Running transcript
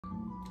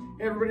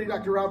Hey everybody,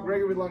 Dr. Rob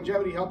Gregory with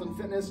Longevity, Health and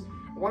Fitness.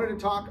 I wanted to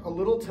talk a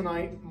little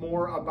tonight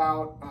more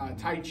about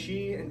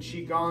TaiChi and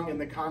QiGong and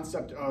the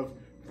concept of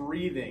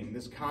breathing,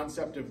 this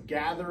concept of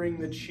gathering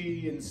the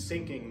Qi and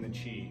sinking the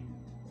Qi.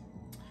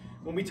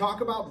 When we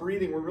talk about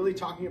breathing, we're really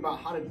talking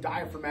about how to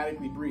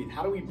diaphragmatically breathe.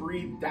 How do we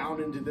breathe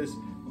down into this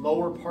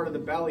lower part of the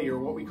belly, or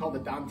what we call the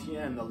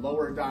dantian, the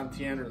lower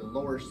dantian or the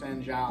lower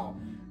sanjiao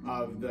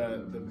of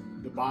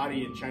the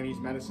body in Chinese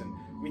medicine.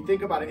 We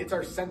think about it, it's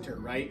our center,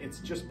 right? It's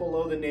just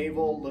below the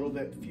navel, a little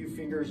bit, few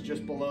fingers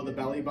just below the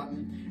belly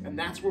button, and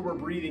that's where we're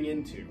breathing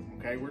into,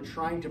 okay? We're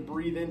trying to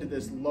breathe into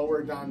this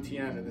lower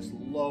dantian, or this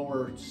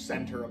lower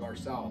center of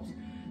ourselves.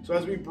 So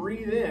as we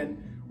breathe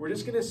in, we're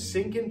just gonna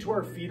sink into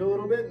our feet a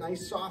little bit,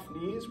 nice soft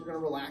knees. We're gonna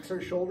relax our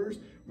shoulders.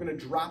 We're gonna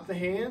drop the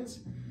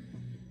hands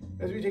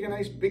as we take a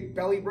nice big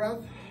belly breath.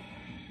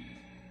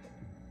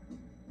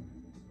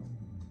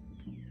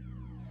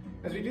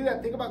 As we do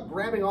that, think about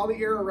grabbing all the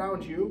air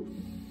around you.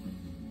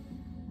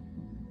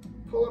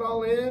 Pull it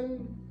all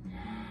in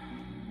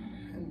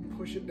and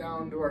push it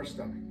down to our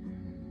stomach.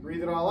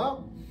 Breathe it all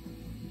out.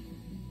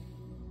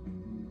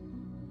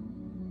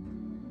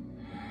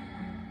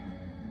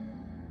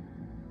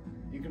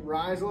 You can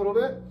rise a little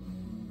bit.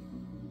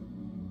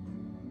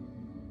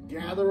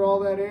 Gather all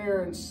that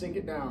air and sink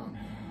it down.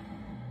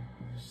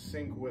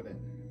 Sink with it.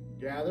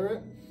 Gather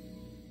it.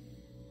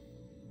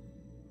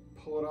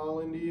 Pull it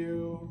all into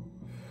you.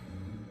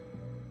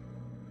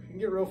 You can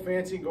get real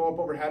fancy and go up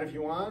overhead if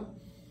you want.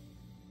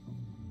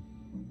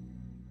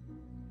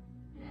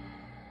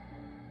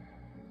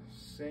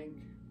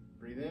 Sink,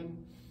 breathe in.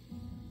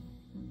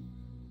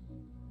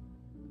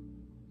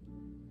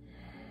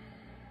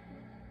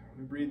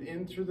 We breathe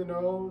in through the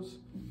nose.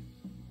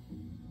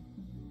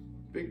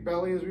 Big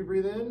belly as we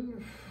breathe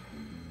in.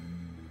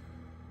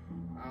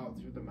 Out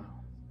through the mouth.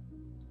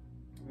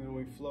 And then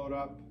we float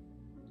up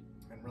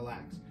and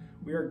relax.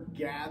 We are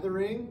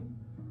gathering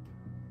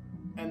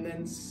and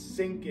then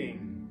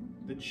sinking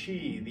the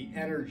Qi, the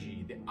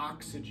energy, the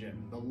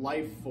oxygen, the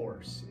life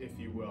force, if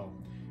you will.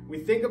 We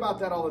think about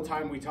that all the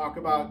time. We talk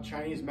about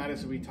Chinese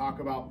medicine, we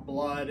talk about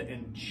blood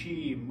and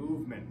Qi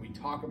movement. We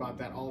talk about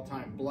that all the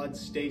time. Blood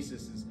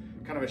stasis is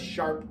kind of a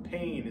sharp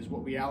pain is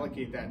what we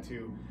allocate that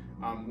to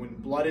when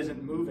blood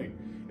isn't moving.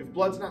 If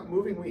blood's not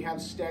moving, we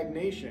have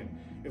stagnation.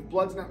 If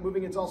blood's not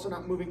moving, it's also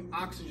not moving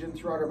oxygen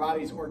throughout our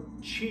bodies or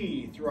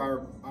Qi through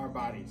our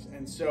bodies.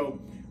 And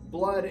so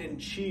blood and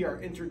Qi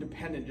are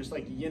interdependent, just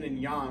like yin and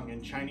yang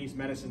in Chinese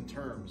medicine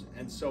terms.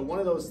 And so one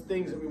of those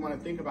things that we want to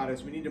think about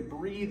is we need to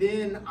breathe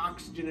in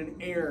oxygen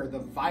and air, the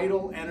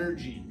vital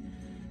energy.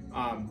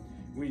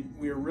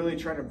 We are really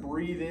trying to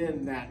breathe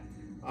in that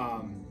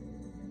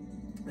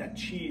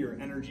Qi or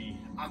energy,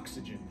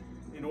 oxygen,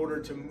 in order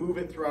to move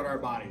it throughout our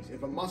bodies.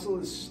 If a muscle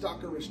is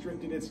stuck or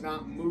restricted, it's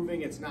not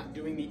moving, it's not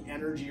doing the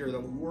energy or the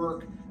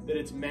work that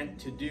it's meant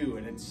to do,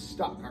 and it's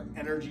stuck. Our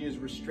energy is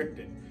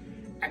restricted.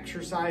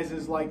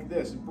 Exercises like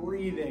this,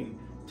 breathing,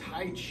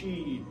 Tai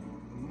Chi,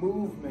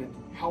 movement,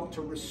 help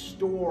to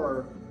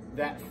restore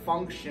that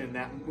function,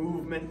 that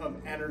movement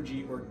of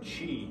energy or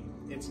Qi.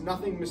 It's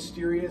nothing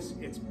mysterious,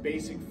 it's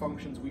basic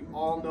functions. We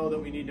all know that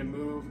we need to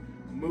move.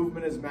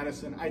 Movement is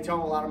medicine. I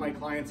tell a lot of my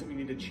clients that we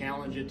need to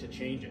challenge it to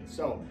change it.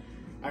 So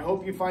I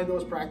hope you find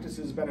those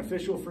practices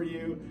beneficial for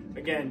you.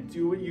 Again,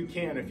 do what you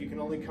can. If you can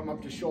only come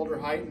up to shoulder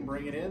height and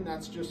bring it in,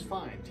 that's just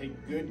fine.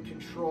 Take good,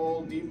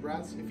 controlled, deep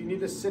breaths. If you need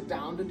to sit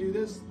down to do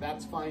this,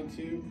 that's fine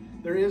too.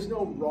 There is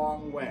no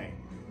wrong way.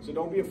 So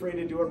don't be afraid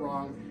to do it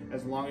wrong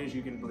as long as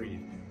you can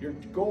breathe. Your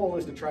goal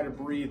is to try to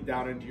breathe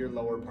down into your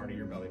lower part of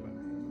your belly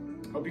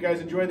button. Hope you guys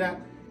enjoyed that.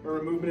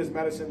 Remember, movement is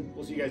medicine.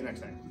 We'll see you guys next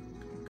time.